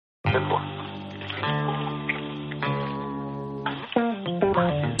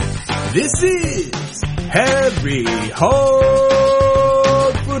This is Harry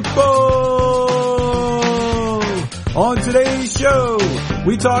Hog Football. On today's show,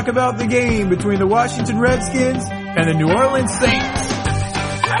 we talk about the game between the Washington Redskins and the New Orleans Saints.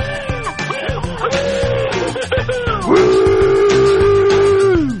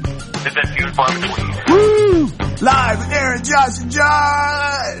 Is that few and far between? Woo! Live with Aaron, Josh, and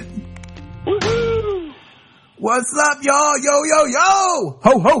John. Woohoo! What's up, y'all? Yo, yo, yo!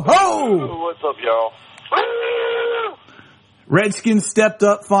 Ho, ho, ho! What's up, y'all? Woo! Redskins stepped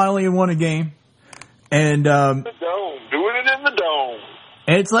up finally and won a game. And, The dome. Doing it in the dome.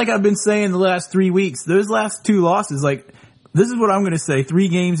 and it's like I've been saying the last 3 weeks. Those last two losses, like, this is what I'm going to say. 3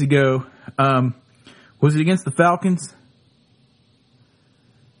 games ago, was it against the Falcons?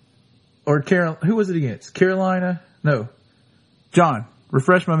 Or who was it against? Carolina? No. John,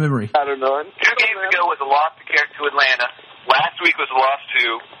 refresh my memory. I don't know. 2 games ago was a loss to Atlanta. Last week was a loss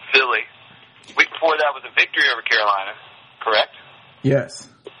to Philly. Week before that was a victory over Carolina. Correct? Yes.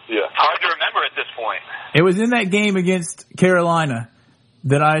 Yeah. Hard to remember at this point. It was in that game against Carolina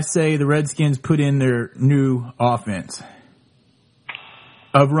that I say the Redskins put in their new offense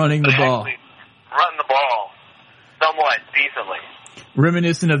of running the ball. Actually, run the ball somewhat decently.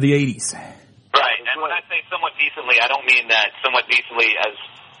 Reminiscent of the 80s. Right, and when I say somewhat decently, I don't mean that somewhat decently as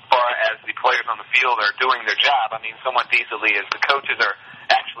far as the players on the field are doing their job. I mean somewhat decently as the coaches are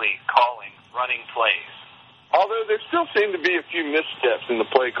actually calling running plays. Although there still seem to be a few missteps in the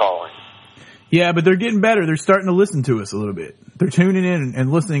play calling. Yeah, but they're getting better. They're starting to listen to us a little bit. They're tuning in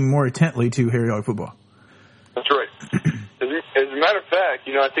and listening more intently to Harry Hog Football. That's right. As a matter of fact,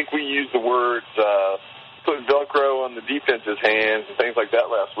 I think we used the words put Velcro on the defense's hands and things like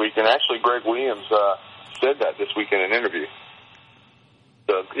that last week, and actually Greg Williams said that this week in an interview.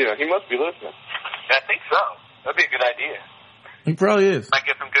 So, he must be listening. I think so. That'd be a good idea. He probably is. He might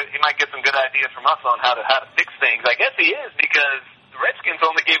get some good ideas from us on how to fix things. I guess he is, because the Redskins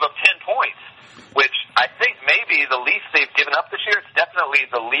only gave up 10 points, which I think maybe the least they've given up this year. It's definitely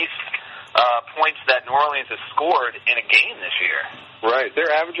the least points that New Orleans has scored in a game this year. Right.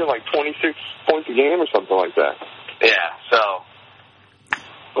 They're averaging like 26 points a game or something like that. Yeah, so.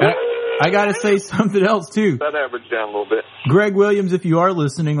 I got to say something else, too. That averaged down a little bit. Greg Williams, if you are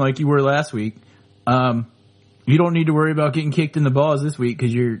listening like you were last week, you don't need to worry about getting kicked in the balls this week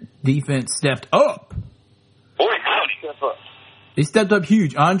because your defense stepped up. Boy, howdy. Step up. They stepped up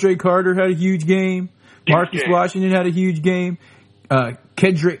huge. Andre Carter had a huge game. Marcus Washington had a huge game.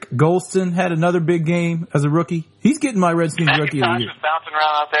 Kedrick Golston had another big game as a rookie. He's getting my Redskins Rookie of the Year. Was bouncing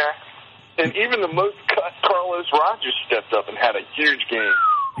around out there. And even the most cut Carlos Rogers stepped up and had a huge game.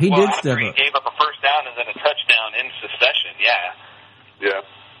 He did step up. He gave up a first down and then a touchdown in succession, yeah. Yeah.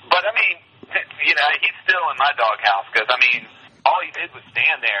 But, he's still in my doghouse because, all he did was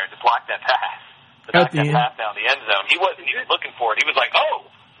stand there to block that pass. To knock that pass down the end zone. He wasn't even looking for it. He was like, oh!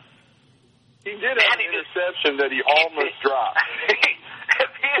 He did have an interception that he almost dropped. If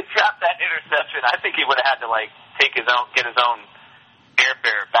he had dropped that interception, I think he would have had to, get his own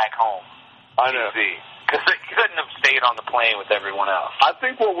airfare back home. I know. Because he couldn't have stayed on the plane with everyone else. I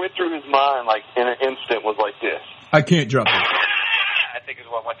think what went through his mind, in an instant, was like this. I can't drop it. I think is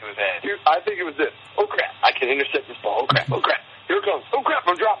what went through his head. I think it was this. Oh, crap. I can intercept this ball. Oh, crap. Oh, crap. Here it comes. Oh, crap.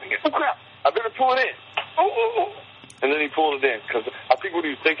 I'm dropping it. Oh, crap. I better pull it in. Oh. And then he pulled it in. Because I think what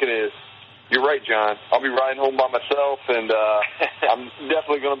he was thinking is, you're right, John. I'll be riding home by myself, and I'm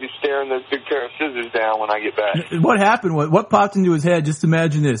definitely going to be staring those big pair of scissors down when I get back. What happened? What popped into his head? Just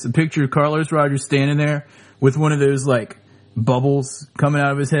imagine this. A picture of Carlos Rogers standing there with one of those, bubbles coming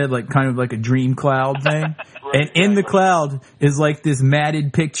out of his head, kind of like a dream cloud thing. Right, and in the cloud is this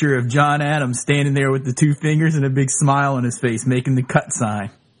matted picture of John Adams standing there with the 2 fingers and a big smile on his face, making the cut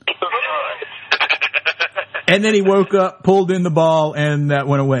sign. And then he woke up, pulled in the ball, and that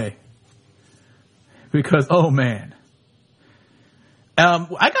went away. Because, oh man.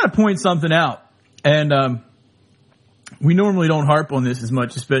 I gotta point something out. And, we normally don't harp on this as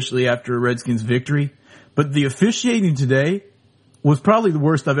much, especially after a Redskins victory. But the officiating today was probably the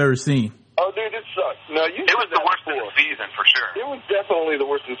worst I've ever seen. Oh, dude, it sucked. No, it was the worst of the season, for sure. It was definitely the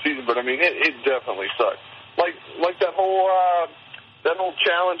worst of the season, but it definitely sucked. Like that whole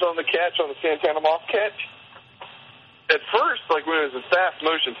challenge on the catch, on the Santana Moss catch. At first, when it was in fast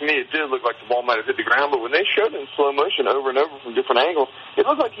motion, to me, it did look like the ball might have hit the ground, but when they showed it in slow motion over and over from different angles, it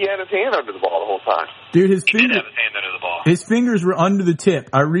looked like he had his hand under the ball the whole time. Dude, he did have his hand under the ball. His fingers were under the tip.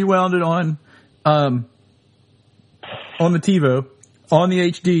 I rewound it on the TiVo, on the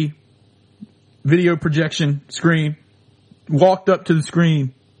HD video projection screen, walked up to the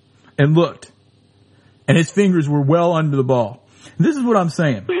screen and looked, and his fingers were well under the ball. And this is what I'm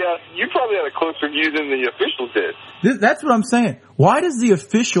saying. Yeah, you closer view than the officials did. That's what I'm saying. Why does the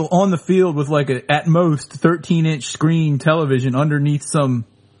official on the field with like a, at most 13-inch screen television underneath some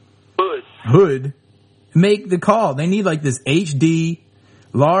hood make the call? They need like this HD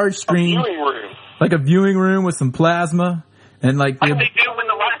large screen, a viewing room. Like a viewing room with some plasma and like they do in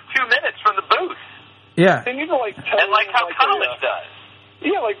the last 2 minutes from the booth. Yeah. They need to like and like how college does.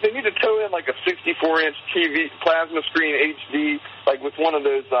 Yeah, like they need to tow in like a 64-inch TV plasma screen HD, like with one of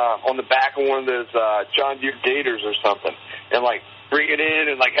those on the back of one of those John Deere Gators or something, and like bring it in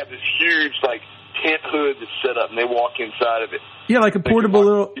and like have this huge like tent hood that's set up, and they walk inside of it. Yeah, like a portable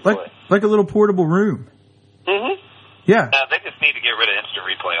little like a little portable room. Mm-hmm. Yeah. They just need to get rid of instant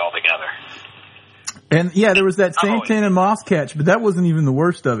replay altogether. And yeah, there was that Santana Moss catch, but that wasn't even the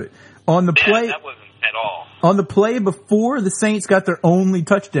worst of it. On the play, that wasn't at all. On the play before the Saints got their only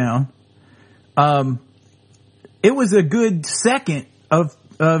touchdown, it was a good second of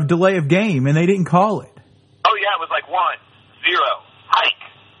delay of game, and they didn't call it. Oh yeah, it was like 1-0 hike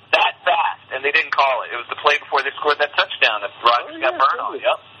that fast, and they didn't call it. It was the play before they scored that touchdown that Rodgers got burned on.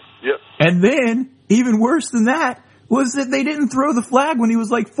 Yep. And then even worse than that was that they didn't throw the flag when he was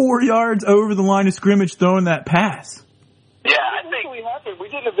like 4 yards over the line of scrimmage throwing that pass. Yeah, I think we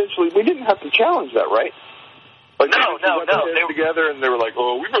didn't have to challenge that, right? Like, no. They were together, and they were like,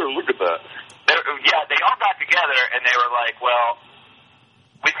 "Oh, we better look at that." They all got together, and they were like, "Well,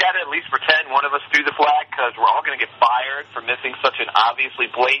 we've got to at least pretend one of us threw the flag because we're all going to get fired for missing such an obviously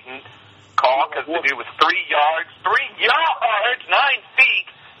blatant call because the dude was 3 yards, 9 feet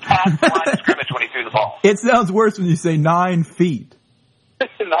past the line of scrimmage when he threw the ball." It sounds worse when you say 9 feet. 9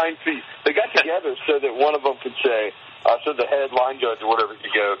 feet. They got together so that one of them could say, so the head line judge or whatever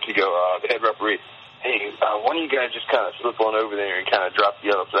could go, the head referee, "Hey, why don't you guys just kind of slip on over there and kind of drop the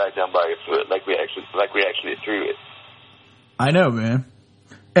yellow flag down by your foot like we actually threw it." I know, man.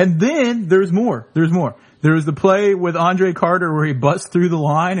 And then there's more. There was the play with Andre Carter where he busts through the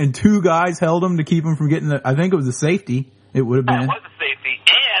line and 2 guys held him to keep him from getting I think it was a safety. It would have been. It was a safety.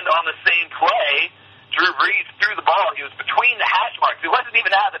 And on the same play, Drew Brees threw the ball. He was between the hash marks. He wasn't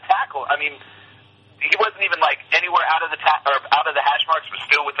even out of the tackle. I mean, he wasn't even like anywhere out of the hash marks, but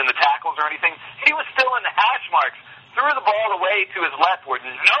still within the tackles or anything. He was still in the hash marks. Threw the ball away to his left where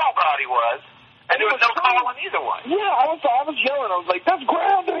nobody was, and there was no call on either one. Yeah, I was yelling. I was like, "That's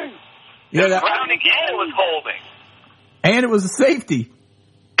grounding." Yeah, it was grounding and it was holding. And it was a safety.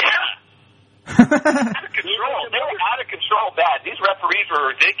 Out of control. They were out of control bad. These referees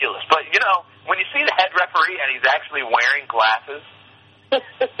were ridiculous. But, when you see the head referee and he's actually wearing glasses,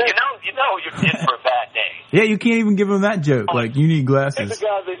 you know you're in for a bad day. Yeah, you can't even give him that joke. Like, you need glasses. He's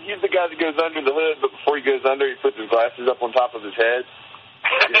the guy that goes under the hood, but before he goes under, he puts his glasses up on top of his head.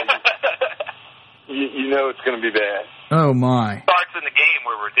 You know it's going to be bad. Oh, my. Parts in the game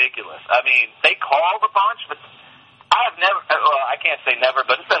were ridiculous. I mean, they called a bunch, but I can't say never,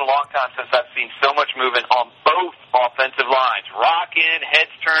 but it's been a long time since I've seen so much movement on both offensive lines. Rocking,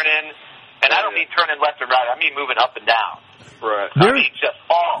 heads turning, and I don't mean turning left and right. I mean moving up and down. Right. I mean just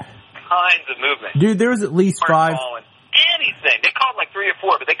all kinds of movement. Dude, there was at least 5. Anything. They called like 3 or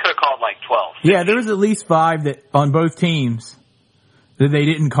 4, but they could have called like 12. 15. Yeah, there was at least 5 that on both teams that they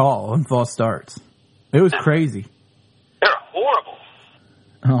didn't call on false starts. It was crazy. They're horrible.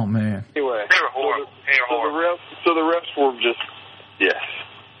 Oh, man. Anyway. They were horrible. So the refs were just, yes.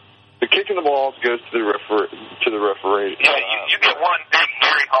 The kicking the balls goes to the referee. Yeah, you get one big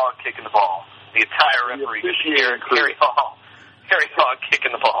hairy hog kicking the ball. The entire referee just hairy hog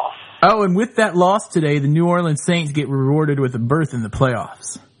kicking the ball. Oh, and with that loss today, the New Orleans Saints get rewarded with a berth in the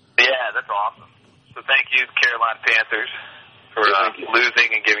playoffs. Yeah, that's awesome. So thank you, Carolina Panthers, for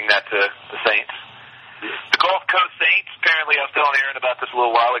losing and giving that to the Saints. The Gulf Coast Saints, apparently I was telling Aaron about this a little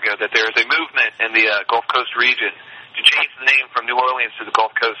while ago, that there is a movement in the Gulf Coast region to change the name from New Orleans to the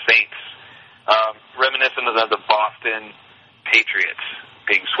Gulf Coast Saints, reminiscent of the Boston Patriots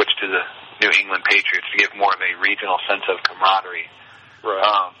being switched to the New England Patriots to give more of a regional sense of camaraderie.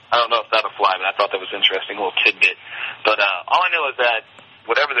 Right. I don't know if that'll fly, but I thought that was interesting, a little tidbit. But all I know is that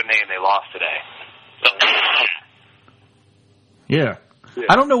whatever their name, they lost today. So, yeah.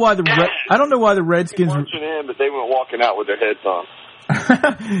 I don't know why the Redskins marching in, but they went walking out with their heads on.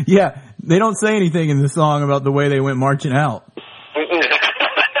 Yeah, they don't say anything in the song about the way they went marching out.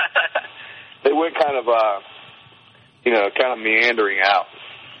 They went kind of meandering out.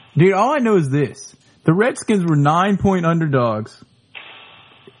 Dude, all I know is this: the Redskins were 9-point underdogs,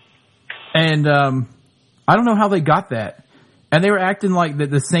 and I don't know how they got that. And they were acting like that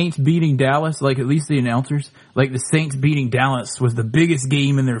the Saints beating Dallas, like at least the announcers, like the Saints beating Dallas was the biggest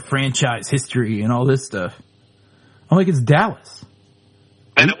game in their franchise history and all this stuff. I'm like, it's Dallas.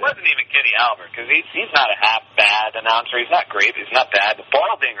 And it wasn't even Kenny Albert, because he's not a half bad announcer. He's not great. He's not bad. But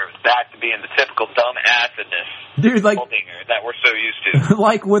Baldinger is back to being the typical dumb assedness. Dude, like Baldinger that we're so used to.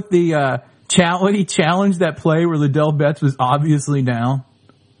 Like with the when he challenged that play where Liddell Betts was obviously down.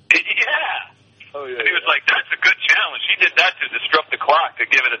 Yeah. Oh yeah. And he was like, "That's a good challenge. He did that to disrupt the clock, to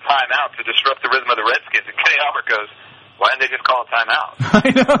give it a timeout, to disrupt the rhythm of the Redskins." And Kenny Albert goes, "Why didn't they just call a timeout?" I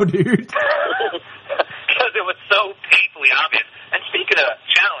know, dude. Because it was so painfully obvious. And speaking of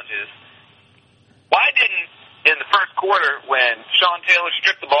challenges, why didn't, in the first quarter, when Sean Taylor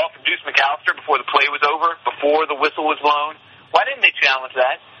stripped the ball from Deuce McAllister before the play was over, before the whistle was blown, why didn't they challenge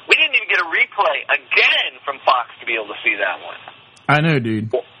that? We didn't even get a replay again from Fox to be able to see that one. I know,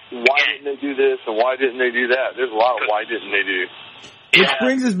 dude. Why didn't they do this and why didn't they do that? There's a lot of why didn't they do. Which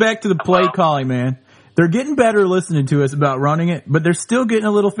brings us back to the play calling, man. They're getting better listening to us about running it, but they're still getting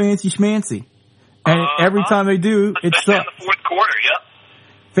a little fancy schmancy. And every time they do, it sucks. In the fourth quarter, yep.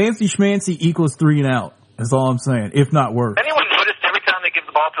 Fancy schmancy equals 3 and out. That's all I'm saying, if not worse. Anyone noticed every time they give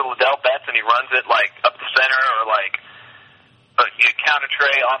the ball to Liddell Betts and he runs it like up the center or like a counter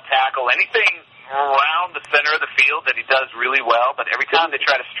tray, off tackle, anything around the center of the field that he does really well, but every time they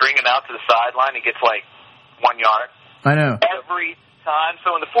try to string him out to the sideline, he gets like 1 yard. I know. Every time.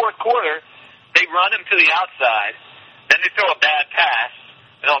 So in the fourth quarter, they run him to the outside, then they throw a bad pass,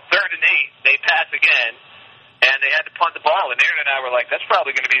 and on 3rd and 8, they pass again, and they had to punt the ball. And Aaron and I were like, that's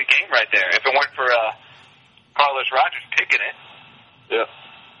probably going to be the game right there if it weren't for Carlos Rogers picking it. Yeah.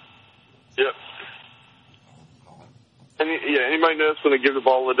 Yep. And anybody notice when they give the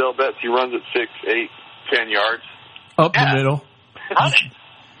ball to Liddell Betts, he runs at 6, 8, 10 yards? Up the middle. Run it.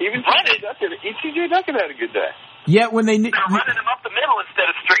 Even T.J. Duckett had a good day. Yeah, when they're running him up the middle instead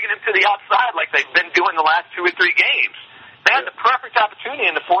of stringing him to the outside like they've been doing the last 2 or 3 games. They had the perfect opportunity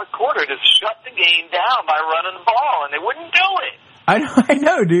in the fourth quarter to shut the game down by running the ball, and they wouldn't do it. I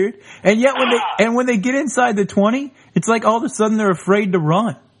know, dude. And yet when they get inside the 20, it's like all of a sudden they're afraid to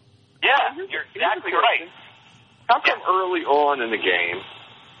run. Yeah, you're exactly right. How come early on in the game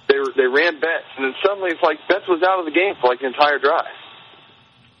they ran Betts, and then suddenly it's like Betts was out of the game for like the entire drive,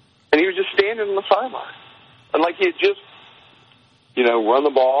 and he was just standing on the sideline, and like he had just run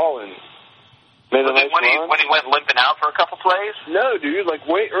the ball and made a nice run. When he went limping out for a couple plays? No, dude, like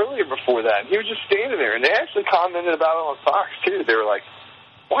way earlier before that. He was just standing there, and they actually commented about it on Fox, too. They were like,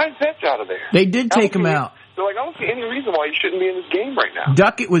 why is Betts out of there? They did take him out. They're like, I don't see any reason why he shouldn't be in this game right now.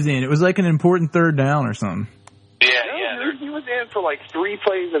 Duckett was in. It was like an important 3rd down or something. Yeah. He was in for like 3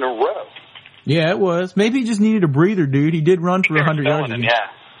 plays in a row. Yeah, it was. Maybe he just needed a breather, dude. He did run for 100 yards.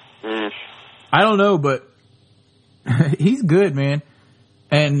 Yeah. I don't know, but he's good, man.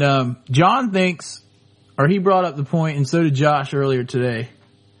 And John thinks, or he brought up the point, and so did Josh earlier today,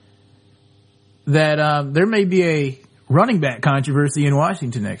 that there may be a running back controversy in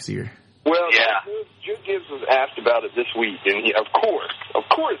Washington next year. Well, Joe Gibbs was asked about it this week, and of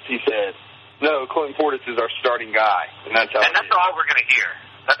course, he said, no, Clinton Portis is our starting guy, and that's how. And that's all we're going to hear.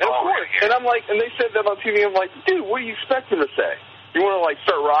 That's all we're going to hear. And I'm like, and they said that on TV. I'm like, dude, what do you expect him to say? You want to like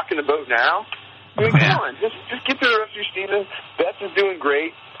start rocking the boat now? I mean, come on, just get through the rest of your season. Betts is doing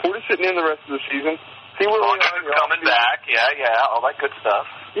great. Portis sitting in the rest of the season. See where we are. Coming back, yeah, all that good stuff.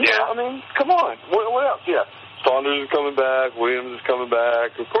 Yeah, I mean, come on. What else? Yeah, Saunders is coming back. Williams is coming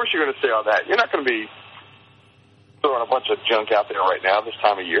back. Of course, you're going to say all that. You're not going to be throwing a bunch of junk out there right now this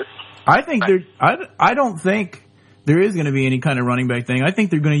time of year. I think I don't think there is going to be any kind of running back thing. I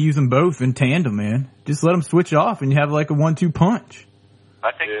think they're going to use them both in tandem, man. Just let them switch off, and you have like a 1-2 punch. I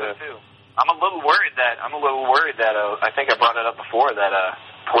think so too. I'm a little worried that I think I brought it up before that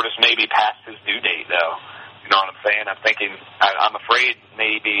Portis may be past his due date, though. You know what I'm saying? I'm afraid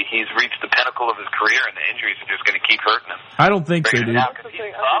maybe he's reached the pinnacle of his career, and the injuries are just going to keep hurting him. I don't think so, dude.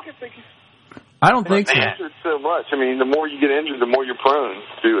 I don't think so. Injured so much. I mean, the more you get injured, the more you're prone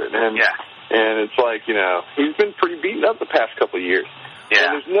to it. And it's like, he's been pretty beaten up the past couple of years. Yeah.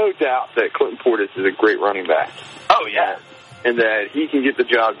 And there's no doubt that Clinton Portis is a great running back. Oh, yeah. And that he can get the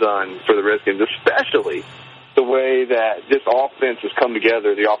job done for the Redskins, especially the way that this offense has come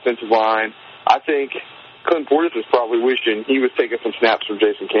together, the offensive line. I think Clinton Portis was probably wishing he was taking some snaps from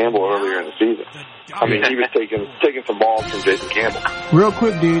Jason Campbell earlier in the season. I mean, he was taking some balls from Jason Campbell. Real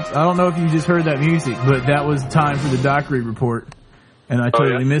quick, dudes, I don't know if you just heard that music, but that was time for the Dockery report, and I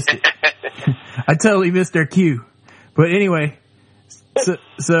totally missed it. I totally missed their cue. But anyway,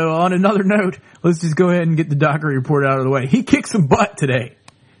 so on another note, let's just go ahead and get the Dockery report out of the way. He kicked some butt today.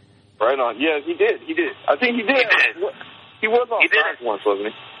 Right on. Yeah, he did. I think he did. He was on start once, wasn't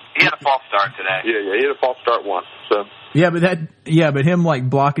he? He had a false start today. Yeah, he had a false start once. So. But him like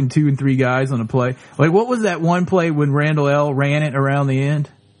blocking 2 and 3 guys on a play. Like, what was that one play when Randall L. ran it around the end?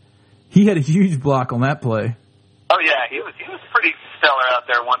 He had a huge block on that play. Oh yeah, he was pretty stellar out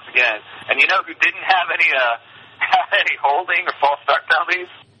there once again. And you know who didn't have any holding or false start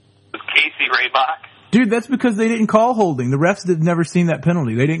penalties? It was Casey Raybach. Dude, that's because they didn't call holding. The refs had never seen that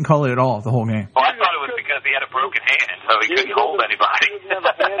penalty. They didn't call it at all the whole game. Well, I thought it was because he had a broken hand, so he couldn't hold anybody. He didn't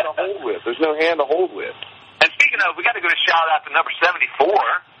have a hand to hold with. There's no hand to hold with. And speaking of, we got to go to shout out to number 74.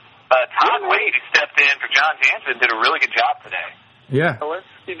 Todd Wade, who stepped in for John Jansen, did a really good job today. Yeah.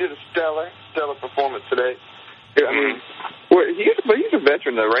 He did a stellar performance today. I mean, he's a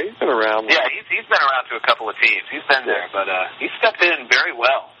veteran though, right? He's been around. Yeah, he's been around to a couple of teams. He's been there, but he stepped in very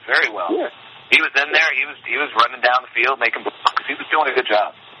well. Yeah. He was in there. He was running down the field, making blocks. He was doing a good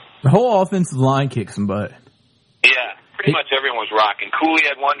job. The whole offensive line kicked some butt. Yeah, pretty much everyone was rocking. Cooley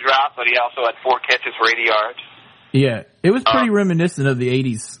had 1 drop, but he also had 4 catches for 80 yards. Yeah, it was pretty reminiscent of the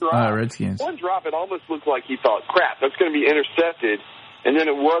 80s Redskins. 1 drop, it almost looked like he thought, crap, that's going to be intercepted. And then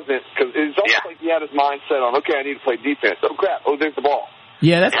it wasn't, because it was almost like he had his mind set on, okay, I need to play defense. Oh, crap, there's the ball.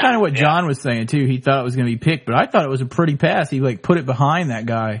 Yeah, that's kind of what John was saying, too. He thought it was going to be picked, but I thought it was a pretty pass. He, put it behind that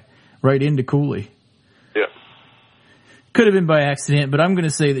guy right into Cooley. Yeah. Could have been by accident, but I'm going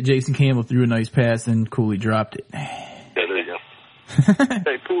to say that Jason Campbell threw a nice pass and Cooley dropped it. Yeah, there you go.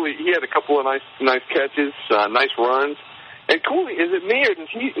 Hey, Cooley, he had a couple of nice catches, nice runs. And Cooley, is it me, or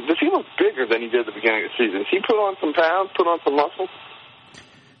does he look bigger than he did at the beginning of the season? Does he put on some pounds, put on some muscle?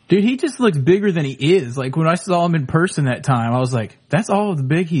 Dude, he just looks bigger than he is. When I saw him in person that time, I was like, that's all the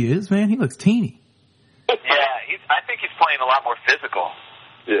big he is, man. He looks teeny. Yeah, I think he's playing a lot more physical.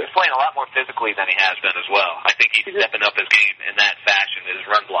 Yeah. He's playing a lot more physically than he has been as well. I think he's stepping up his game in that fashion, his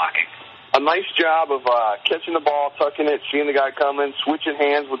run blocking. A nice job of catching the ball, tucking it, seeing the guy coming, switching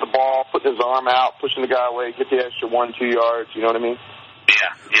hands with the ball, putting his arm out, pushing the guy away, get the extra 1-2 yards. You know what I mean?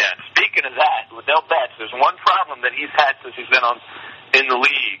 Yeah. Speaking of that, Liddell Betts, there's one problem that he's had since he's been in the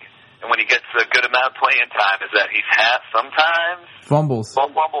league, and when he gets a good amount of playing time, is that he's sometimes fumbles.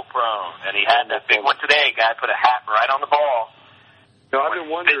 Fumble prone, and he had that big one today. Guy put a hat right on the ball. No, I've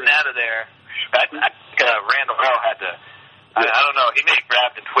been wondering. Out of there. I think Randall Hill had to. I don't know. He may have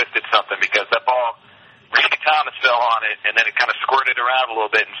grabbed and twisted something because that ball, Randy Thomas fell on it, and then it kind of squirted around a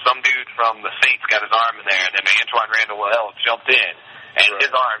little bit, and some dude from the Saints got his arm in there, and then Antoine Randall Hill jumped in, and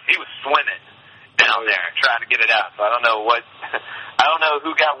his arm, he was swimming down there trying to get it out. So I don't know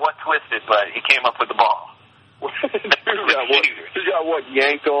who got what twisted, but he came up with the ball. Who got what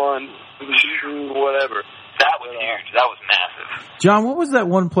yanked on, whatever. That was huge. That was massive. John, what was that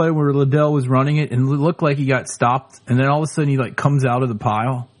one play where Liddell was running it and it looked like he got stopped, and then all of a sudden he comes out of the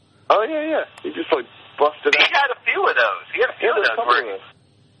pile? Oh yeah. He just busted out. He had a few of those.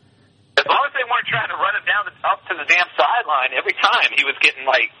 As long as they weren't trying to run him up to the damn sideline every time, he was getting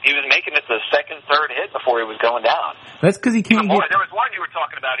he was making it the second, third hit before he was going down. That's because he can't There was one you were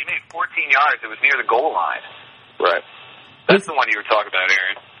talking about. He made 14 yards. It was near the goal line. Right. That's the one you were talking about,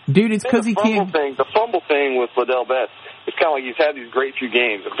 Aaron. Dude, it's because he can't. The fumble thing with Liddell Betts, it's kind of like he's had these great few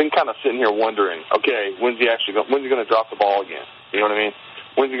games. I've been kind of sitting here wondering, okay, when's he going to drop the ball again? You know what I mean?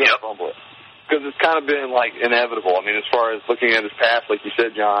 When's he going to fumble it? Because it's kind of been inevitable. I mean, as far as looking at his past, like you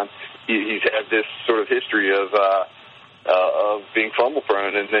said, John, he's had this sort of history of being fumble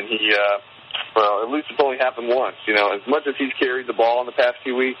prone, and then at least it's only happened once. You know, as much as he's carried the ball in the past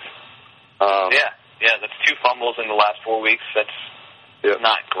few weeks. That's 2 fumbles in the last 4 weeks. That's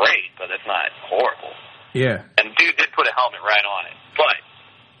not great, but that's not horrible. Yeah. And dude did put a helmet right on it. But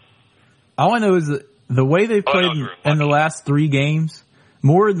all I know is that the way they've played in the last 3 games,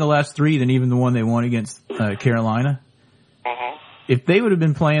 more in the last 3 than even the one they won against Carolina. Mm-hmm. If they would have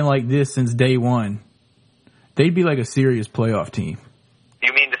been playing like this since day one, they'd be like a serious playoff team.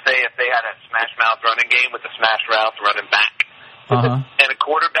 You mean to say if they had a smash mouth running game with a smash mouth running back, and a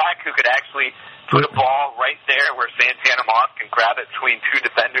quarterback who could actually put a ball right there where Santana Moss can grab it between 2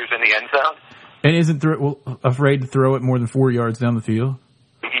 defenders in the end zone? And isn't afraid to throw it more than 4 yards down the field?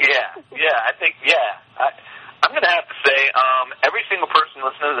 I think, I'm going to have to say every single person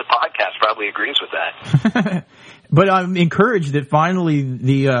listening to the podcast probably agrees with that. But I'm encouraged that finally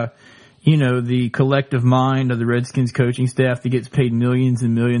the collective mind of the Redskins coaching staff that gets paid millions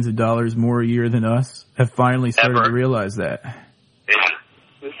and millions of dollars more a year than us have finally started to realize that.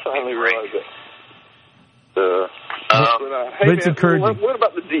 They finally realized it. But it's encouraging. What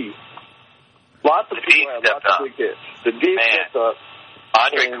about the D? Lots of people have lots of big hits. The D stepped up.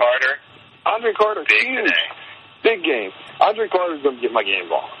 Andre Carter, big huge. Today. Big game. Andre Carter's going to get my game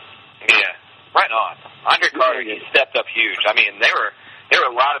ball. Yeah, right on. Andre Carter stepped up huge. I mean, there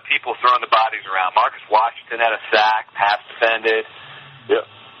were a lot of people throwing the bodies around. Marcus Washington had a sack, pass defended. Yeah.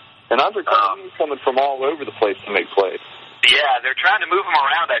 And Andre Carter, he's coming from all over the place to make plays. Yeah, they're trying to move him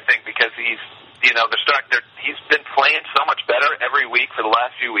around, I think, because he's been playing so much better every week for the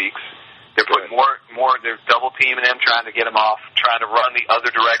last few weeks. They're putting they're double teaming him, trying to get him off, trying to run the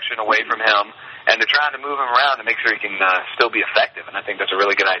other direction away from him, and they're trying to move him around to make sure he can still be effective, and I think that's a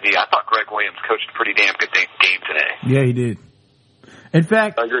really good idea. I thought Greg Williams coached a pretty damn good game today. Yeah, he did. In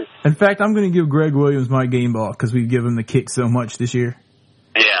fact, I agree. I'm going to give Greg Williams my game ball because we've given him the kick so much this year.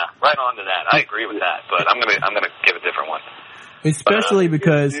 Yeah, right on to that. I agree with that, but I'm gonna give a different one. Especially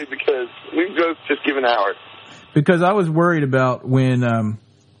because we've both just given ours. Because I was worried about when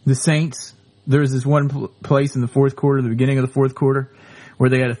the Saints, there was this one place in the fourth quarter, the beginning of the fourth quarter, where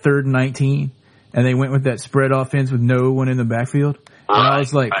they had a 3rd and 19, and they went with that spread offense with no one in the backfield. And I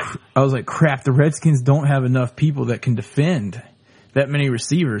was like, crap, the Redskins don't have enough people that can defend that many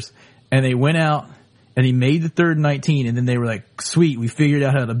receivers. And they went out and he made the 3rd and 19, and then they were like, sweet, we figured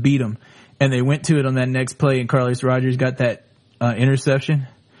out how to beat them. And they went to it on that next play, and Carlos Rogers got that interception.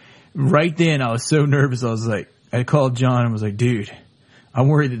 Right then, I was so nervous. I called John and was like, dude, I'm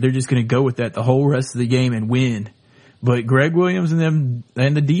worried that they're just going to go with that the whole rest of the game and win. But Greg Williams and them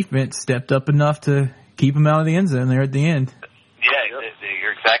and the defense stepped up enough to keep him out of the end zone there at the end. Yeah,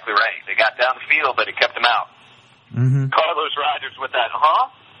 you're exactly right. They got down the field, but it kept them out. Mm-hmm. Carlos Rogers with that,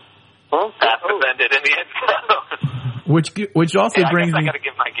 pass defended in the end zone. Which also brings me. I got to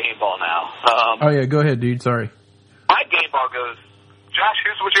give my game ball now. Oh yeah, go ahead, dude. Sorry. My game ball goes. Josh,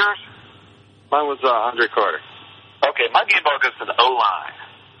 whose was yours? Mine was Andre Carter. Okay, my game ball goes to the O-line.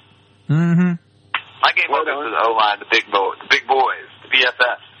 Mm-hmm. My game ball goes to the O-line, the big boys, the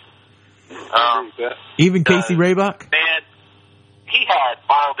BFFs. Even Casey Raybach? Man, he had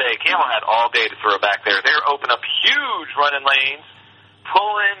all day. Camel had all day to throw back there. They were opening up huge running lanes,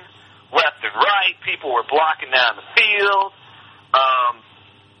 pulling left and right. People were blocking down the field.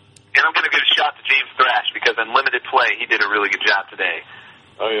 And I'm going to give a shot to James Thrash because in limited play, he did a really good job today.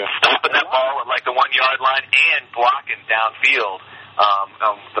 Oh, yeah. Stopping that ball at like the 1 yard line and blocking downfield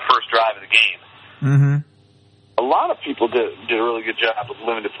on the first drive of the game. Mm-hmm. A lot of people did a really good job with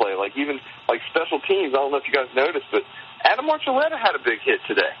limited play. Like even like special teams. I don't know if you guys noticed, but Adam Archuleta had a big hit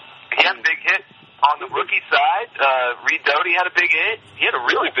today. He had a big hit on the rookie side. Reed Doty had a big hit. He had a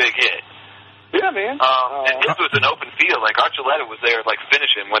really big hit. Yeah, man. And this was an open field. Like, Archuleta was there, like,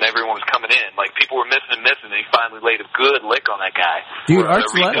 finishing when everyone was coming in. Like, people were missing, and he finally laid a good lick on that guy. Dude,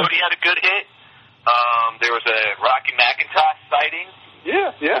 Archuleta. Reed Doty had a good hit. There was a Rocky McIntosh sighting.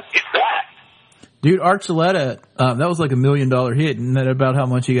 Yeah. He's fast. Dude, Archuleta, that was like $1 million hit. Isn't that about how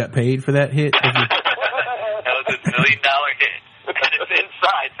much he got paid for that hit? That was a $1 million hit. And it's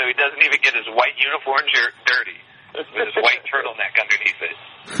inside, so he doesn't even get his white uniform dirty with his white turtleneck underneath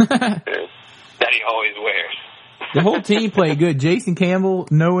it. That he always wears. The whole team played good. Jason Campbell,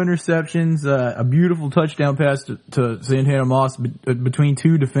 no interceptions, a beautiful touchdown pass to Santana Moss between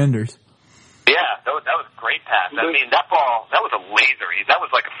two defenders. Yeah, that was a great pass. I mean, that ball, that was a laser. That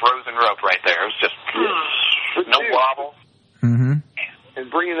was like a frozen rope right there. It was just no wobble. Mm-hmm. And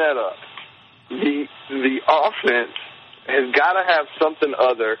bringing that up, the offense has got to have something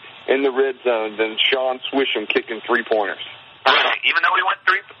other in the red zone than Sean Swisham kicking 3-pointers. Right. Even though he went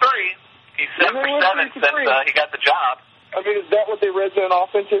 3 for 3. He's 7 for 7 since he got the job. I mean, is that what their red zone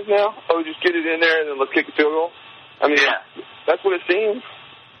offense is now? Oh, just get it in there and then let's kick a field goal? I mean, yeah. That's what it seems.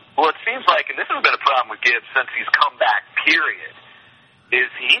 Well, it seems like, and this has been a problem with Gibbs since he's come back, period,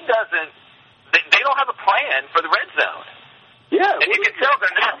 is he doesn't, they don't have a plan for the red zone. Yeah. And you can tell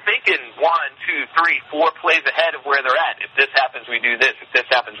they're not thinking 1, 2, 3, 4 plays ahead of where they're at. If this happens, we do this. If this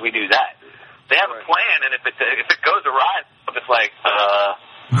happens, we do that. They have a plan, and if it goes awry, it's like,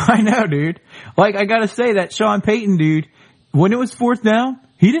 I know, dude. Like, I gotta say, that Sean Payton dude, when it was 4th down,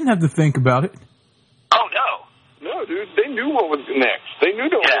 he didn't have to think about it. Oh, no. No, dude. They knew what was next. They knew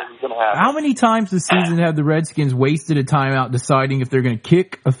what was going to happen. How many times this season have the Redskins wasted a timeout deciding if they're going to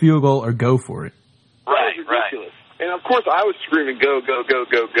kick a field goal or go for it? Right. And, of course, I was screaming, go, go, go,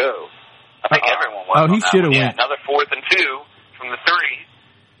 go, go. I think everyone was. Oh, he should have went. Another 4th and 2 from the 3.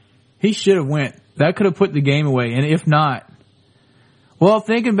 He should have went. That could have put the game away. And if not, well,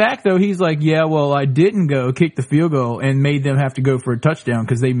 thinking back, though, he's like, yeah, well, I didn't go kick the field goal and made them have to go for a touchdown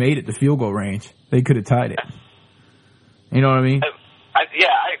because they made it to field goal range. They could have tied it. You know what I mean?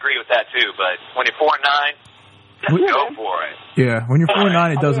 I agree with that, too. But when you're 4-9, go for it. Yeah, when you're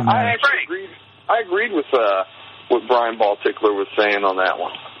 4-9, it doesn't matter. I agreed with what Brian Ball-Tickler was saying on that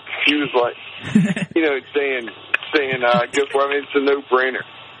one. He was like, saying, go for it. I mean, it's a no-brainer.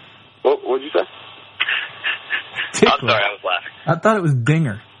 What'd you say? Tickler. I'm sorry, I was laughing. I thought it was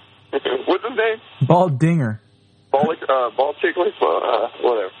Dinger. What's his name? Ball Dinger. Ball Tickler?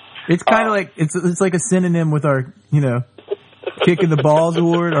 Whatever. It's kind of like, it's like a synonym with our, Kicking the Balls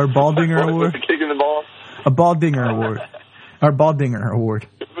Award, our Baldinger Award. Kicking the Balls? A Baldinger Award. Our Baldinger Award.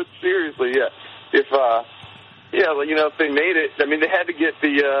 But seriously, yeah. If they made it, I mean, they had to get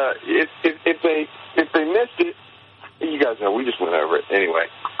the, if they missed it, you guys know, we just went over it anyway.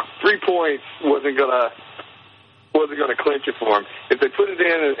 3 points wasn't gonna clinch it for them. If they put it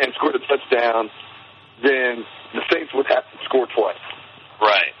in and scored a touchdown, then the Saints would have to score twice.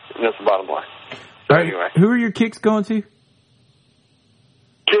 Right. And that's the bottom line. So anyway. Who are your kicks going to?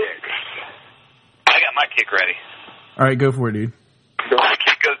 Kicks. I got my kick ready. All right, go for it, dude. My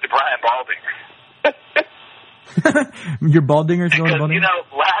kick goes to Brian Baldinger. Your Baldinger's going to Baldinger?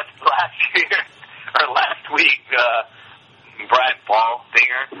 Baldinger? Last year, or last week, Brian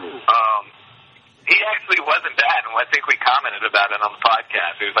Baldinger, he actually wasn't bad, and I think we commented about it on the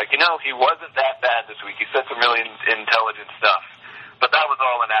podcast. He was like, he wasn't that bad this week. He said some really intelligent stuff. But that was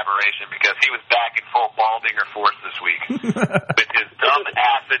all an aberration because he was back in full Baldinger force this week. With his dumb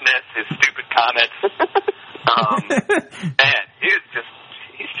acidness, his stupid comments. Man, he's just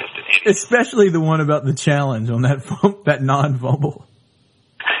an idiot. Especially the one about the challenge on that non-fumble.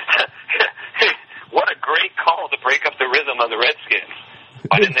 What a great call to break up the rhythm of the Redskins.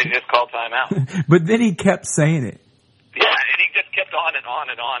 Why didn't they just call timeout? But then he kept saying it. Yeah, and he just kept on and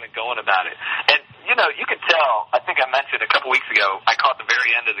on and on and going about it. And, you can tell, I think I mentioned a couple weeks ago, I caught the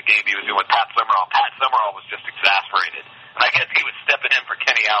very end of the game he was doing with Pat Summerall. Pat Summerall was just exasperated. And I guess he was stepping in for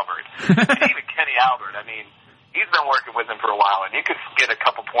Kenny Albert. And even Kenny Albert, I mean, he's been working with him for a while, and you could get a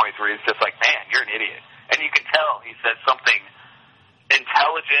couple points where he's just like, man, you're an idiot. And you can tell he said something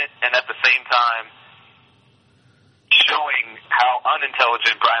intelligent and at the same time showing how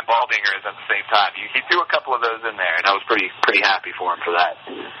unintelligent Brian Baldinger is at the same time. He threw a couple of those in there, and I was pretty happy for him for that.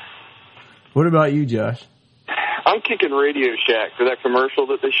 What about you, Josh? I'm kicking Radio Shack for that commercial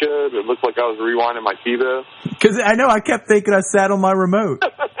that they showed. It looked like I was rewinding my TiVo. Because I know I kept thinking I sat on my remote.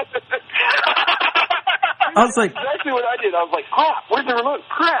 I was like... That's exactly what I did. I was like, crap, where's the remote?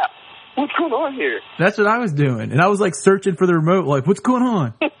 Crap. What's going on here? That's what I was doing. And I was like searching for the remote, like, what's going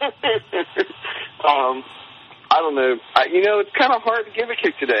on? I don't know. It's kind of hard to give a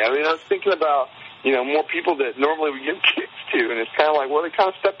kick today. I mean, I was thinking about, more people that normally we give kicks to, and it's kind of like, well, they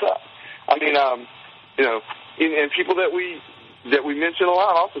kind of stepped up. I mean, and people that we mentioned a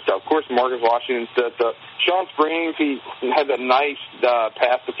lot also stuff. Of course, Marcus Washington stepped up. Sean Springs, he had that nice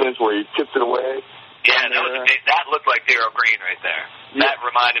pass defense where he tipped it away. Yeah, that looked like Darryl Green right there. Yeah. That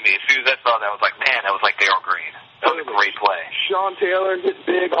reminded me. As soon as I saw that, I was like, man, that was like Darryl Green. That was a great play. Sean Taylor hit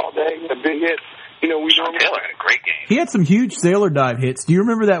big all day. He had big hits. Sean Taylor had a great game. He had some huge sailor dive hits. Do you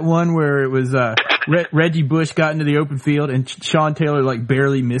remember that one where it was Reggie Bush got into the open field and Sean Taylor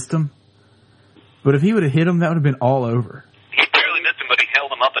barely missed him? But if he would have hit him, that would have been all over. He barely missed him, but he held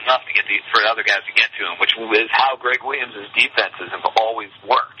him up enough to for other guys to get to him, which is how Greg Williams' defenses have always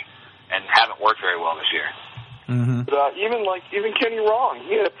worked and haven't worked very well this year. Mm-hmm. But even Kenny Wrong,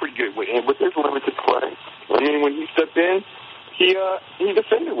 he had a pretty good with his limited play. I mean, when he stepped in, he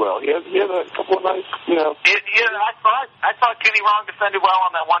defended well. He had a couple of nice, I thought Kenny Wrong defended well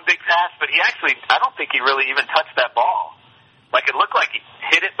on that one big pass, but I don't think he really even touched that ball. Like, it looked like he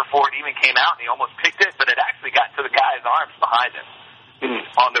hit it before it even came out, and he almost picked it, but it actually got to the guy's arms behind him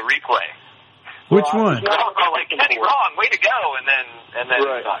on the replay. Which one? I don't know, like, Kenny Wrong, way to go, and then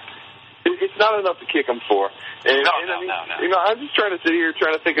right. It's not enough to kick him for. And, no. I'm just trying to sit here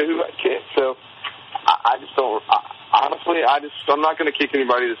trying to think of who I kick, so I just don't... Honestly, I'm not going to kick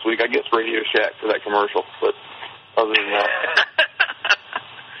anybody this week. I guess Radio Shack for that commercial, but other than that...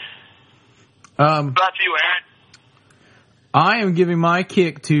 What about you, Aaron? I am giving my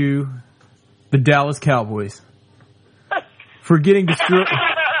kick to the Dallas Cowboys for getting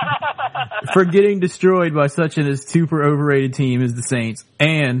destroyed by such a super overrated team as the Saints,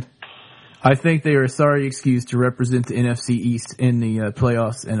 and I think they are a sorry excuse to represent the NFC East in the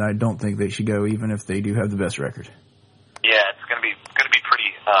playoffs, and I don't think they should go even if they do have the best record. Yeah, it's going to be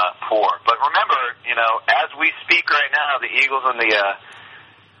pretty poor. But remember, as we speak right now, the Eagles and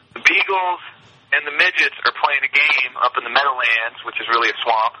the Beagles and the Midgets are playing a game up in the Meadowlands, which is really a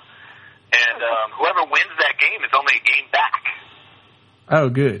swamp. And whoever wins that game is only a game back. Oh,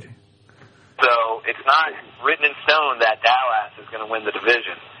 good. So it's not written in stone that Dallas is going to win the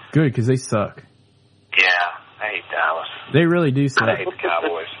division. Good, because they suck. Yeah, I hate Dallas. They really do suck. I hate the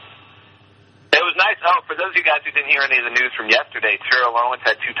Cowboys. It was nice. Oh, for those of you guys who didn't hear any of the news from yesterday, Terrell Owens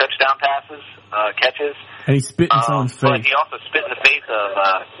had 2 touchdown catches. And he spit in someone's face. But he also spit in the face of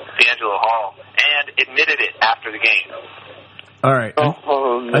D'Angelo Hall and admitted it after the game. All right.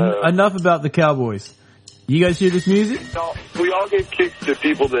 No. Enough about the Cowboys. You guys hear this music? We all gave kicks to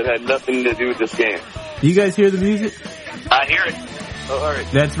people that had nothing to do with this game. You guys hear the music? I hear it. Oh, all right.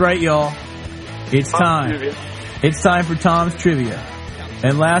 That's right, y'all. It's time. It's time for Tom's Trivia.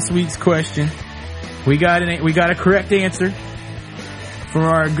 And last week's question, we got a correct answer from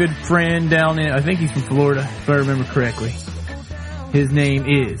our good friend down in, I think he's from Florida, if I remember correctly. His name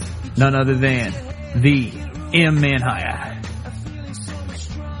is none other than the M. Manhire.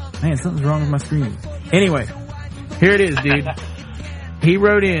 Man, something's wrong with my screen. Anyway, here it is, dude. He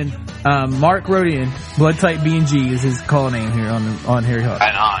wrote in, Mark wrote in, Blood Type B&G is his call name here on Harry Hawk.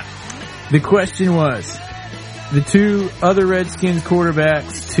 Right on. The question was, the two other Redskins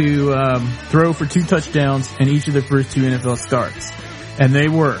quarterbacks to throw for 2 touchdowns in each of their first 2 NFL starts. And they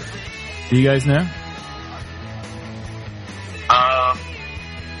were. Do you guys know?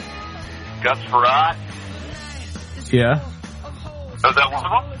 Gus Frerotte. Yeah. Was that one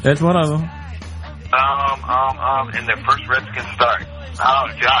of them? That's one of them. In their first Redskins start. Oh,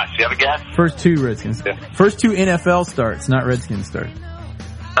 Josh, you have a guess? First 2 Redskins. Yeah. First 2 NFL starts, not Redskins starts.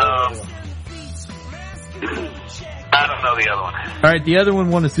 I don't know the other one. All right, the other one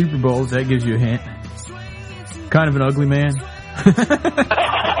won the Super Bowls. That gives you a hint. Kind of an ugly man. Fathead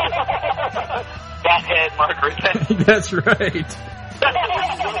Mark Rippon. That's right.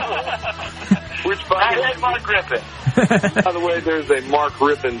 Which Fathead Mark Rippon. by the way, there's a Mark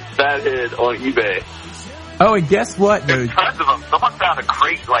Rippon fathead on eBay. Oh, and guess what, There's dude? tons of them. Someone found a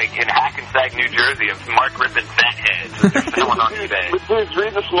crate, like, in Hackensack, New Jersey of Mark Rippon fatheads that they're selling on eBay. But please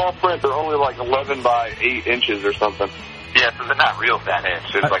read the small print. They're only like 11 by 8 inches or something. Yeah, so they're not real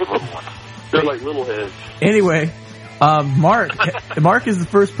fatheads. They're like little ones. They're like little heads. Anyway, Mark is the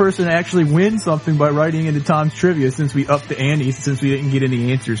first person to actually win something by writing into Tom's Trivia since we upped the ante, since we didn't get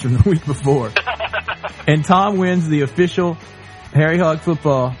any answers from the week before. And Tom wins the official Harry Hog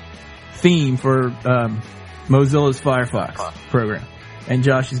football theme for Mozilla's Firefox program. And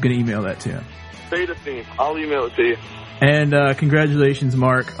Josh is going to email that to him. Beta theme. I'll email it to you. And congratulations,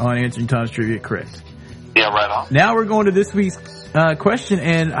 Mark, on answering Tom's Trivia correct. Yeah, right on. Now we're going to this week's question,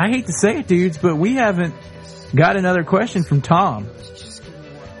 and I hate to say it, dudes, but we haven't got another question from Tom.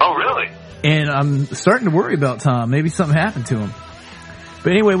 Oh, really? And I'm starting to worry about Tom. Maybe something happened to him.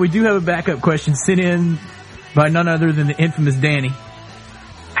 But anyway, we do have a backup question sent in by none other than the infamous Danny.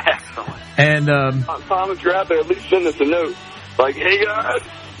 Excellent. And Tom, if you're out there, at least send us a note. Like, hey guys,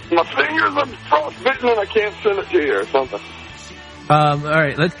 my fingers are frostbitten and I can't send it to you or something. all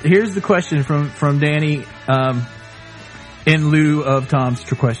right, here's the question from Danny in lieu of Tom's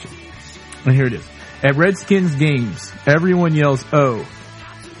question. And here it is. At Redskins games, everyone yells "Oh"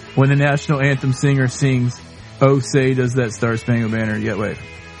 when the national anthem singer sings "Oh say does that Star Spangled Banner yet wave."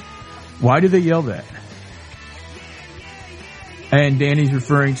 Why do they yell that? And Danny's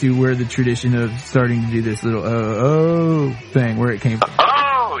referring to where the tradition of starting to do this little "oh" thing, where it came from.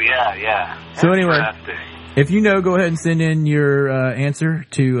 Oh, yeah. So anyway, if you know, go ahead and send in your answer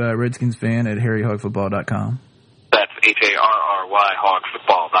to RedskinsFan at harryhogfootball.com. That's HARRY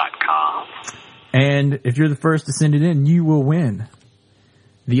hogfootball.com. And if you're the first to send it in, you will win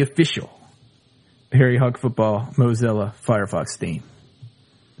the official Harry Hog Football Mozilla Firefox theme.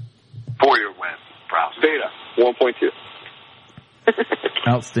 For your win, browser. Beta 1.2.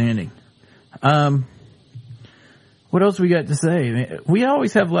 Outstanding. What else we got to say? We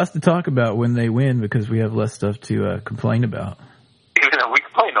always have less to talk about when they win because we have less stuff to complain about. You know, we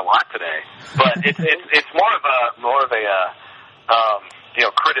complained a lot today, but it's more of a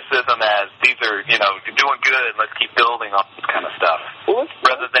criticism as these are, you're doing good, let's keep building on this kind of stuff. Well,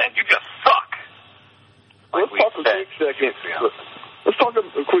 rather than you just suck. Let's talk a quick second. Let's talk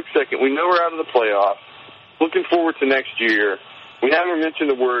a quick second. We know we're out of the playoffs. Looking forward to next year. We haven't mentioned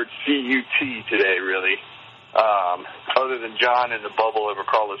the word CUT today, really, other than John and the bubble over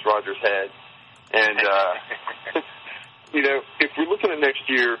Carlos Rogers' head. And, if we're looking at next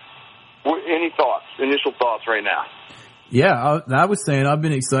year, any thoughts, initial thoughts right now? Yeah, I was saying I've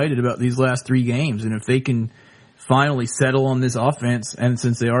been excited about these last 3 games, and if they can finally settle on this offense, and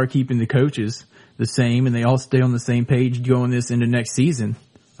since they are keeping the coaches the same and they all stay on the same page going this into next season,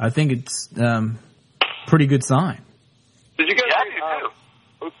 I think it's pretty good sign. Did you guys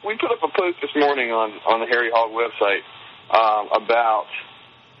we put up a post this morning on the Harry Hog website about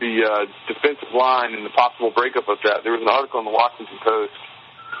the defensive line and the possible breakup of that. There was an article in the Washington Post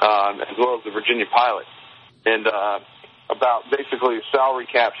as well as the Virginia Pilot and about basically salary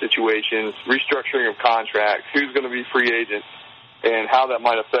cap situations, restructuring of contracts, who's going to be free agents, and how that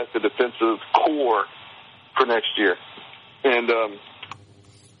might affect the defensive core for next year. And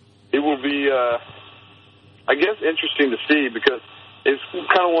it will be, I guess, interesting to see because it's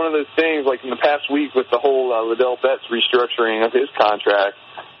kind of one of those things like in the past week with the whole Liddell Betts restructuring of his contract.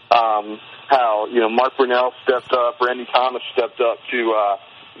 how, Mark Brunell stepped up, Randy Thomas stepped up to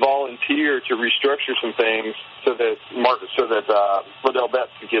volunteer to restructure some things so that Liddell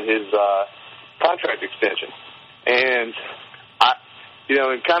Betts could get his contract extension. And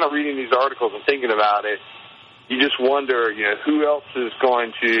in kind of reading these articles and thinking about it, you just wonder, who else is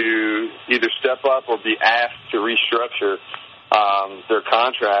going to either step up or be asked to restructure their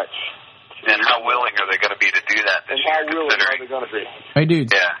contracts. And how willing are they going to be to do that this year? And how willing are they going to be? Hey,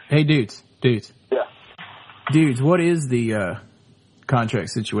 dudes. Yeah. Hey, dudes. Yeah. Dudes, what is the contract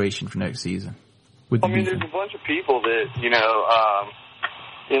situation for next season? With the there's a bunch of people that,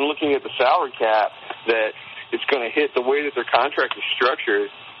 in looking at the salary cap, that it's going to hit the way that their contract is structured,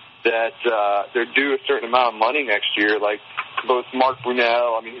 that they're due a certain amount of money next year. Like both Mark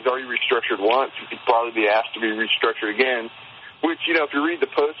Brunell, he's already restructured once. He could probably be asked to be restructured again, which, if you read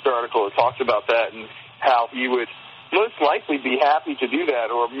the Post article, it talks about that and how he would most likely be happy to do that,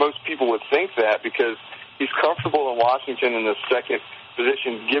 or most people would think that, because he's comfortable in Washington in the second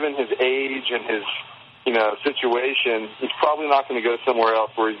position, given his age and his, situation. He's probably not going to go somewhere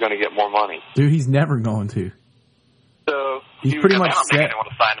else where he's going to get more money. Dude, he's never going to. So he's pretty much set. I don't think anyone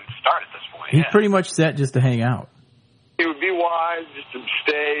will sign him to start at this point. He's pretty much set just to hang out. It would be wise just to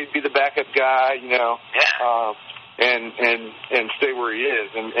stay, be the backup guy, and stay where he is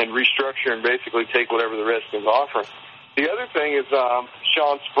and restructure and basically take whatever the Redskins offer. The other thing is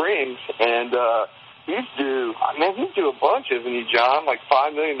Sean Springs, and he's due a bunch, isn't he, John? Like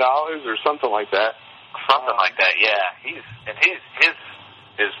 $5 million or something like that. Something like that, yeah. His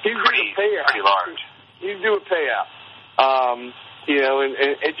is pretty large. He's due a payout. And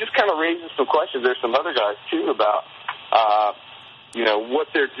it just kind of raises some questions. There's some other guys too about what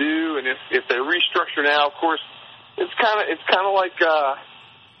they're due, and if they restructure now. Of course, it's kind of like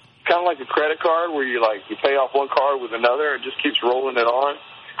a credit card where you pay off one card with another and just keeps rolling it on.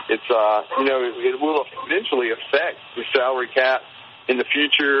 It's it will eventually affect the salary cap in the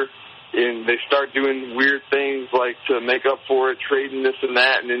future, and they start doing weird things like to make up for it, trading this and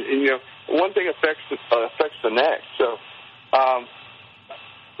that, and one thing affects the next. So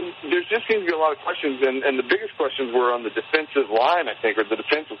there just seems to be a lot of questions, and the biggest questions were on the defensive line, I think, or the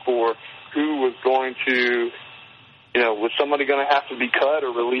defensive core, who was going to, was somebody going to have to be cut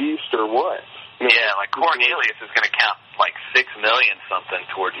or released or what? Yeah, like Cornelius is going to count like $6 million something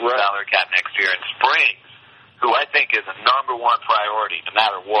towards the salary cap next year, and Springs, who I think is a number one priority no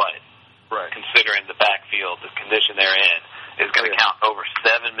matter what, considering the backfield, the condition they're in, is going to count over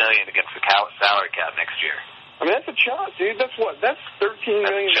 $7 million against the salary cap next year. That's a chunk, dude. That's $13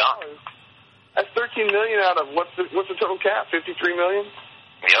 million. That's $13 million out of what's the total cap? $53 million?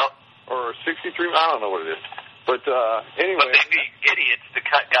 Yep. Or 63? I don't know what it is. But anyway. But they'd be idiots to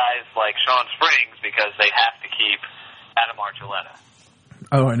cut guys like Sean Springs because they have to keep Adam Archuleta.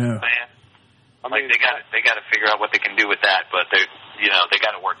 Oh, I know. Man, they got to figure out what they can do with that, but they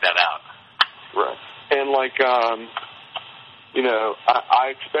got to work that out. Right. And I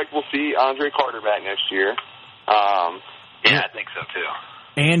expect we'll see Andre Carter back next year. Yeah, I think so too.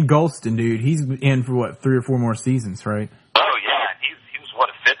 And Golston, dude, he's in for 3 or 4 more seasons, right? Oh yeah, he was a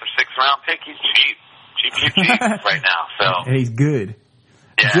 5th or 6th round pick. He's cheap right now. So and he's good.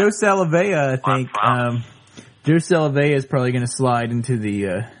 Yeah. Joe Salavea, I think. Joe Salavea is probably going to slide into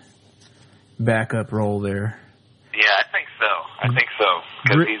the backup role there. Yeah, I think so.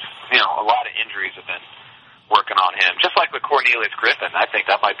 Because he's, a lot of injuries have been working on him. Just like with Cornelius Griffin, I think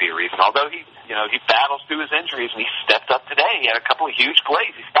that might be a reason. Although he battles through his injuries, and he stepped up today. He had a couple of huge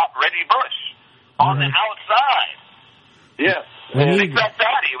plays. He stopped Reggie Bush on the outside. Yeah. Big fat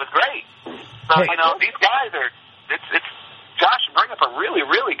daddy. It was great. So, these guys are, it's Josh, you bring up a really,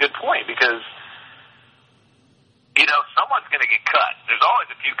 really good point because, someone's going to get cut. There's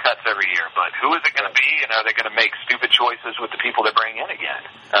always a few cuts every year, but who is it going to be, and are they going to make stupid choices with the people they bring in again?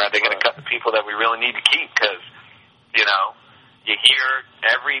 Or are they going to cut the people that we really need to keep? Because, you hear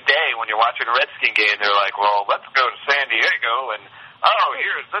every day when you're watching a Redskin game, they're like, well, let's go to San Diego, and,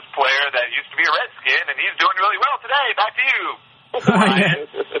 here's this player that used to be a Redskin, and he's doing really well today. Back to you.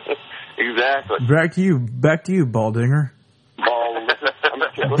 Exactly. Back to you, Baldinger.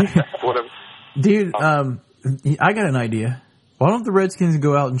 Whatever. Dude, I got an idea. Why don't the Redskins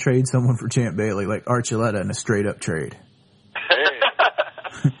go out and trade someone for Champ Bailey, like Archuleta, in a straight-up trade?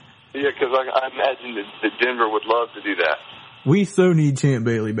 Hey. Yeah, because I imagine that Denver would love to do that. We so need Champ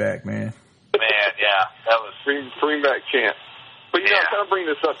Bailey back, man. Man, yeah. That was... Bring back Champ. But, I kind of bring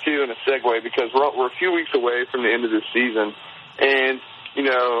this up, too, in a segue, because we're a few weeks away from the end of this season. And,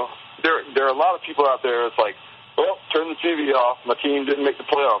 there are a lot of people out there that's like, well, turn the TV off. My team didn't make the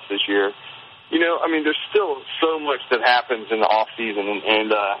playoffs this year. I mean, there's still so much that happens in the off season,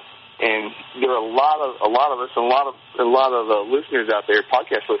 and there are a lot of us, and a lot of listeners out there,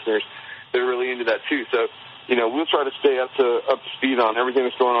 podcast listeners, that are really into that too. So, we'll try to stay up to speed on everything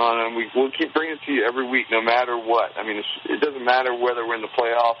that's going on, and we'll keep bringing it to you every week, no matter what. I mean, it doesn't matter whether we're in the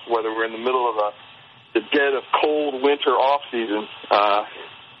playoffs, whether we're in the middle of the dead of cold winter off season.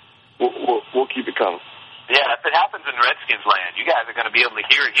 We'll keep it coming. Yeah, if it happens in Redskins land, you guys are going to be able to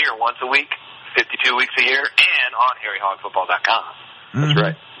hear it here once a week, 52 weeks a year, and on HarryHogFootball.com. That's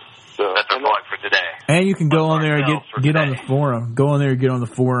right. So that's our plug for today. And you can go on there and get on the forum. Go on there and get on the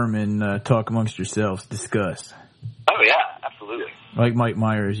forum and talk amongst yourselves, discuss. Oh yeah, absolutely. Like Mike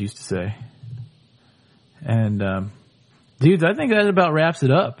Myers used to say. And dudes, I think that about wraps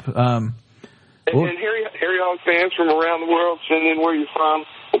it up. And Harry Hog fans from around the world, send in where you're from.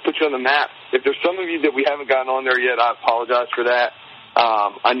 We'll put you on the map. If there's some of you that we haven't gotten on there yet, I apologize for that.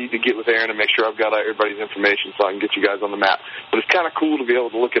 I need to get with Aaron and make sure I've got everybody's information so I can get you guys on the map. But it's kind of cool to be able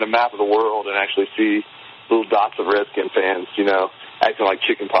to look at a map of the world and actually see little dots of Redskin fans, acting like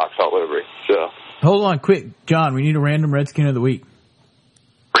chicken pox all over it. So hold on, quick, John. We need a random Redskin of the week.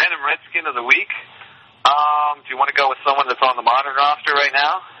 Random Redskin of the week. Do you want to go with someone that's on the modern roster right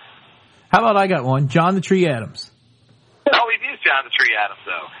now? How about I got one? John the Tree Adams. No, we've used John the Tree Adams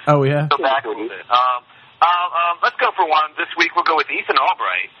though. Oh yeah. Go back a little bit. Let's go for one. This week we'll go with Ethan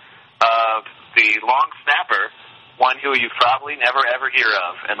Albright, the long snapper, one who you probably never ever hear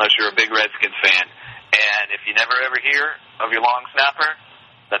of unless you're a big Redskins fan. And if you never ever hear of your long snapper,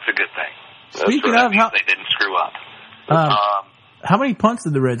 that's a good thing. Speaking of how they didn't screw up. How many punts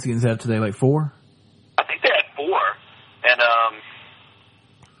did the Redskins have today? Like 4? I think they had 4. And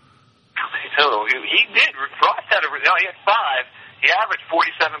so he did. Frost had he had 5. He averaged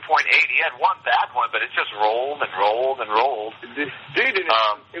 47.8. He had one bad one, but it just rolled and rolled and rolled. Dude,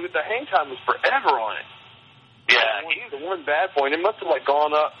 it was the hang time was forever on it. Yeah, the one bad point. It must have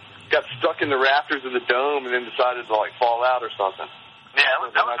gone up, got stuck in the rafters of the dome, and then decided to fall out or something. Yeah,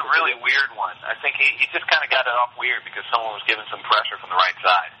 that was a really weird one. I think he just kind of got it off weird because someone was giving some pressure from the right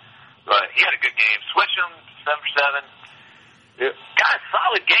side. But he had a good game. Switched him 7 for 7. Yep. Got a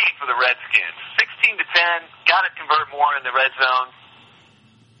solid game for the Redskins. 16-10. Got to convert more in the red zone.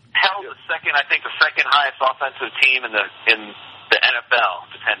 Held the second highest offensive team in the NFL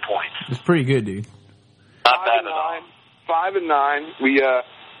to 10 points. It's pretty good, dude. Not bad at all. 5-9. We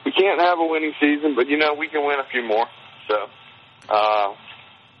can't have a winning season, but we can win a few more. So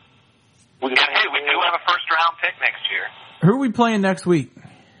we do have a first round pick next year. Who are we playing next week?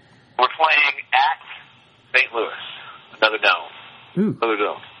 We're playing at St. Louis. Another dome. Ooh. Another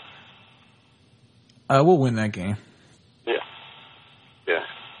dome. We'll win that game. Yeah.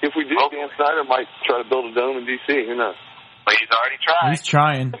 If we do, Dan Snyder might try to build a dome in D.C. Who knows? But he's already tried. He's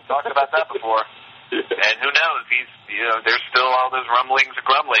trying. We've talked about that before. Yeah. And who knows? There's still all those rumblings and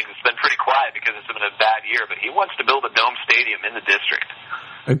grumblings. It's been pretty quiet because it's been a bad year. But he wants to build a dome stadium in the district.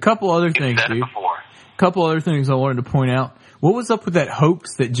 A couple other things, dude. A couple other things I wanted to point out. What was up with that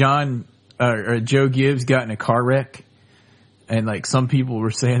hoax that Joe Gibbs got in a car wreck? And some people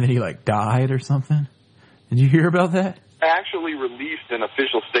were saying that he died or something. Did you hear about that? Actually released an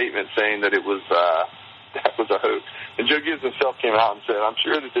official statement saying that it was that was a hoax. And Joe Gibbs himself came out and said, "I'm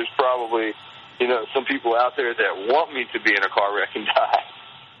sure that there's probably some people out there that want me to be in a car wreck and die.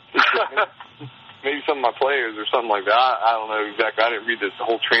 Maybe some of my players or something like that. I don't know exactly. I didn't read the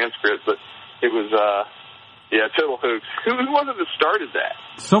whole transcript, but it was total hoax. Who was it that started that?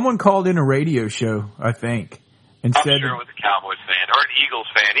 Someone called in a radio show, I think." And I'm sure it was a Cowboys fan or an Eagles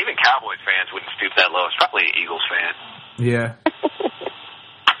fan. Even Cowboys fans wouldn't stoop that low. It's probably an Eagles fan. Yeah.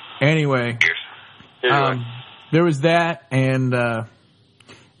 Anyway, there was that, and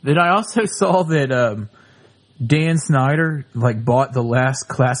then I also saw that Dan Snyder bought the last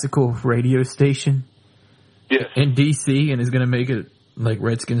classical radio station in D.C. and is going to make it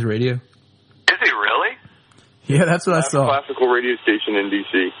Redskins radio. Is he really? Yeah, that's what I saw. Classical radio station in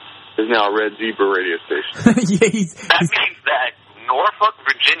D.C. is now a Red Zebra radio station. That means that Norfolk,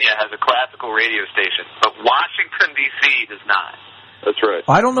 Virginia has a classical radio station, but Washington, D.C. does not. That's right.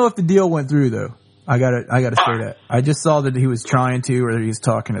 I don't know if the deal went through, though. I gotta say that. I just saw that he was trying to, or he was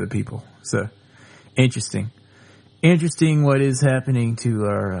talking to the people. So, interesting what is happening to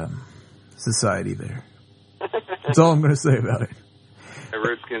our society there. That's all I'm going to say about it. A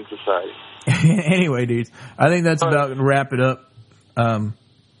Redskin society. Anyway, dudes, I think that's about to wrap it up.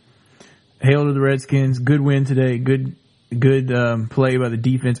 Hail to the Redskins. Good win today. Good play by the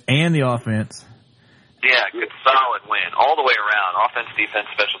defense and the offense. Yeah, good solid win all the way around. Offense, defense,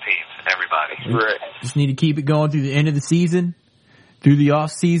 special teams, everybody. Right. Just need to keep it going through the end of the season, through the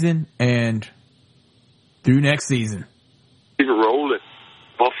off season, and through next season. Keep it rolling.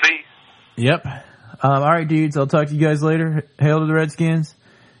 We'll see. Yep. All right, dudes. I'll talk to you guys later. Hail to the Redskins.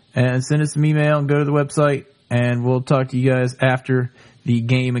 And send us some email and go to the website. And we'll talk to you guys after the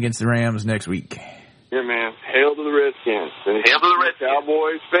game against the Rams next week. Yeah, man. Hail to the Redskins. Hail to the Redskins.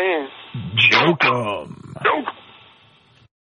 Cowboys fans. Joke 'em.